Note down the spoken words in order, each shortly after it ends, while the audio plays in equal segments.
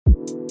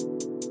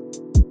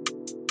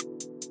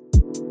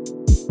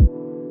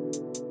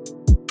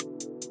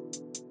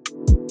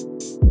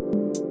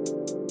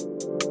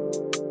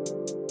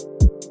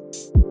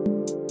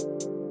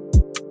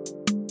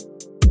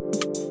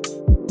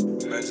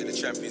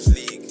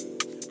Champions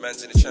League.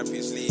 Man's in the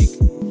Champions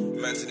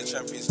League. Man's in the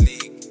Champions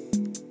League.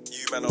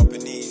 You man are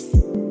beneath.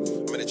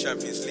 I'm in the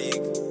Champions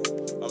League.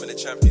 I'm in the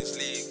Champions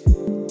League.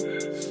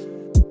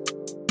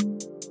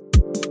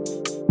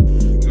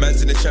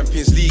 Man's in the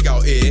Champions League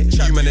out here.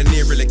 You man are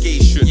near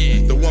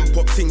relegation. The one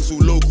pop thing's all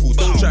local.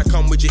 Don't try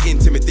come with your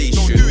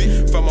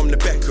intimidation. Fam, I'm the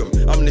Beckham,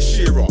 I'm the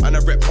Shearer, and I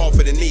rep half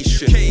of the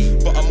nation.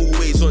 But I'm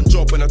always on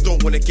job and I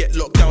don't wanna get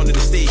locked down in the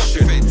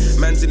station.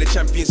 Man's in the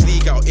Champions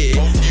League out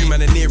here. You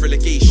man are near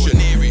relegation.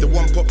 The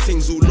one pop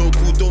thing's all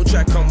local. Don't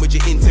try come with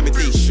your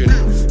intimidation.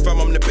 Fam,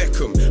 I'm the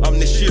Beckham, I'm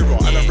the Shearer,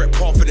 and I rep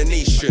half of the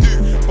nation.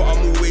 But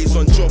I'm always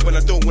on job and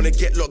I don't wanna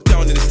get locked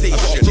down in the station.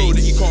 I got a flow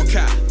that you can't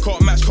cap,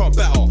 can't match, can't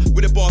battle.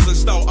 With the bars and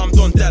style, I'm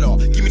Don Dada.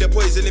 Give me the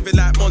poison, living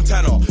like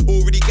Montana.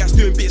 Already gas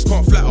doing bits,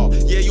 can't flatter.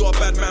 Yeah, you're a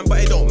bad man, but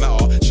it don't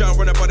matter. Shine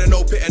runner, but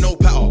no pit and no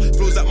patter.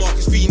 Flows like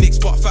Marcus Phoenix,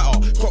 but fatter.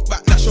 Crock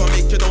back, dash on,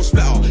 make you don't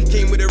splatter.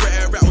 Came with the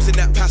rare rattles in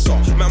that passer.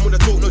 Man wanna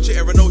talk, no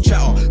chitter and no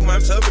chatter.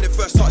 Man, serving the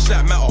first touch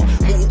that matter.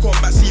 Mortal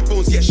Kombat, see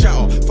bones get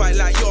shattered. Fight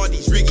like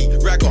yardies, riggy,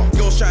 ragger.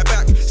 Girls try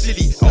back,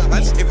 silly.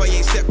 And if I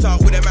ain't stepped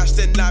out with a match,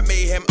 then like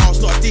mayhem, I'll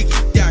start digging,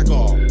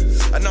 dagger.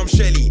 And I'm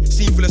Shelly,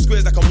 scene full of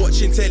squares like I'm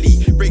watching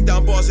telly. Break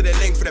down bars of the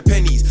length for the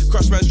pennies.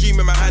 Crush man's dream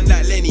in my hand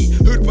like Lenny.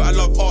 Hood, but I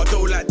love art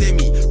though like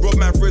Demi. Rob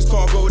man for his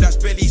cargo, that's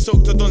belly.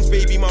 Soaked to Don's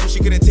baby mum, she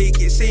couldn't take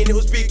it. Saying it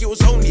was big, it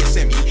was only a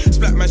semi.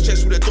 Splat man's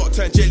chest with a dot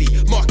turned jelly.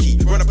 Marky,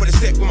 run up on the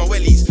set with my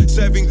wellies.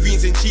 Serving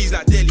greens and cheese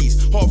like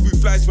delis. Half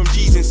fruit flies from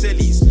G's and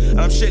Sellies.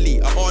 And I'm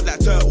Shelly, I'm hard like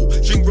turtle.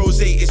 Drink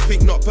rosé, it's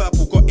pink, not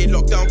purple. Got it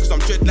locked down cause I'm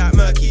dread like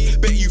murky.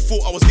 Bet you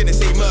thought I was gonna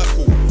say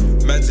Merkel.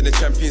 Man's in the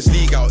Champions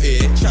League out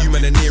here. You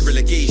man are near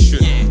relegation.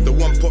 The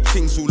one pop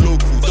thing's all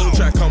local. Don't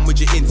try come with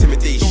your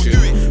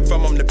intimidation.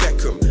 Fam, I'm the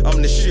Beckham,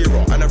 I'm the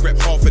Shearer, and I rep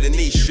half of the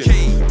nation.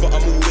 But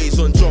I'm always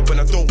on job and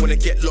I don't wanna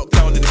get locked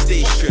down in the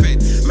station.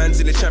 Man's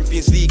in the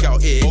Champions League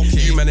out here.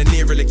 You man are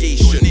near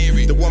relegation.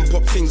 The one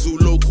pop thing's all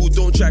local.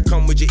 Don't try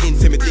come with your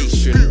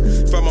intimidation.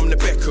 Fam, I'm the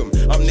Beckham,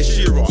 I'm the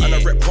Shearer, and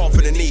I rep half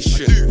of the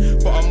nation.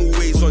 But I'm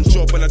always on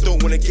job and I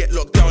don't wanna get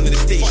locked down in the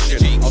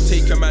station. I'll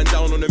take a man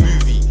down on a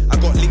movie. I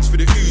got links for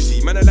the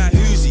Uzi. Man, I like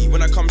Uzi.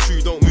 When I come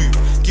through, don't move.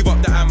 Give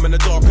up the am and the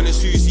dark and the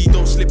Susie.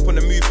 Don't slip on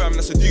the move, fam,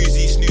 that's a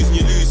doozy. Snoozing,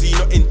 you losey.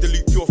 Not in the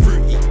loop, you're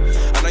fruity.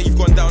 And now you've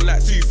gone down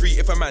like 2-3.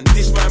 If a man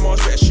diss my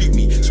Mars, better shoot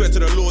me. Swear to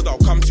the Lord, I'll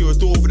come to your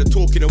door for the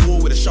talk in the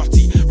wall with a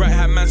shotty. Right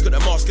hand man's got the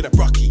mask and a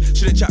brucky.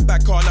 Shouldn't chat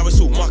back car, now it's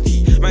all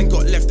mucky. Man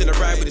got left in the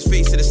ride with his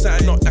face to the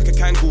side, not like a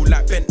kangaroo,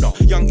 like Bentner.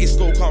 Young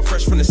Isco come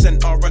fresh from the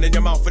centre. Run in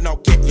your mouth and I'll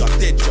get ya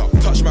dead ya.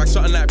 Touch mag,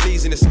 something like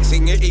blazing the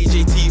singer.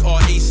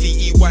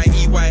 AJTRACEYEY.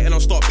 And I'll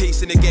start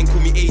pacing again. Call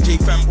me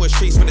AJ fam, was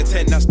chase for the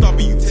 10. That's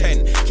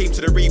W10. Came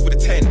to the rave with a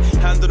 10.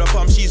 Hand on her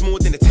bum, she's more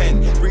than a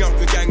 10. Bring up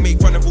the gang, make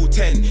fun of all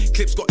 10.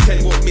 Clips got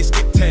 10, won't miss,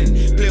 skip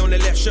 10. Play on the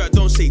left shirt,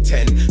 don't say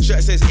 10.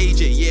 Shirt says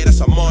AJ, yeah,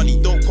 that's a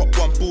Marnie. Don't cop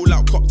one, ball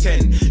out, cop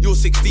 10. Your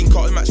 16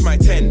 can't match my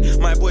 10.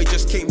 My boy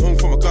just came home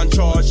from a gun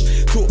charge.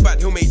 Talk bad,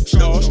 he'll make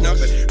charge. Now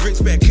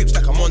rinse bare clips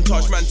like a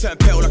montage. Man turn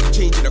pale like a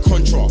change in a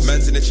contrast.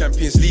 Man's in the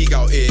Champions League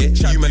out here.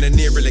 You man are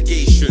near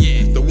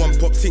relegation. The one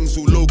pop thing's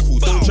all local.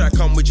 Don't try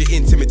come with your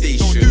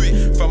intimidation.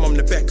 Fam, I'm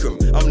the Beckham,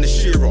 I'm the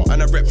Shearer,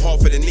 and I rep half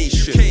of the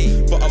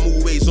nation. But I'm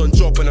always on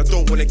job and I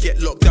don't wanna get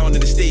locked down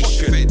in the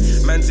station.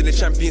 Man's in the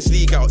Champions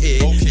League out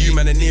here. You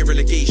man are near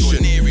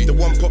relegation. The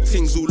one pop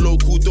thing's all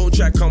local. Don't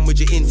try come with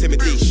your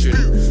intimidation.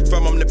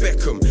 Fam, I'm the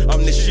Beckham,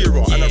 I'm the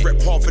Shearer, and I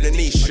rep half of the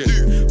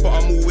nation. But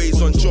I'm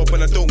always on job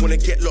and I don't wanna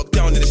get locked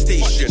down in the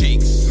station.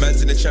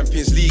 Man's in the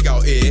Champions League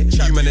out here.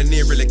 You man are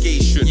near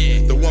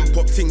relegation. The one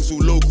pop thing's all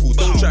local.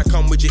 Don't try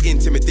come with your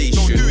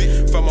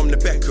intimidation. Fam, I'm the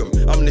Beckham,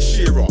 I'm the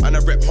Shearer, and I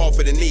rep half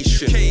of the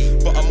nation.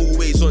 But I'm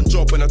always on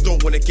job and I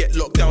don't wanna get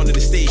locked down in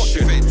the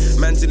station.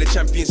 Man's in the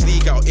Champions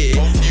League out here.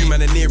 You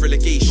man are near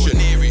relegation.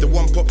 The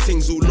one pop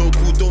thing's all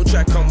local. Don't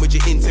try come with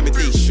your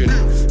intimidation.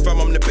 Fam,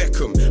 I'm the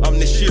Beckham, I'm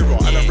the Shearer,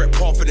 and I rep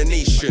half of the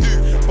nation.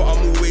 But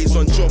I'm always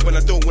on job and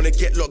I don't wanna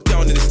get locked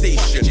down in the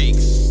station.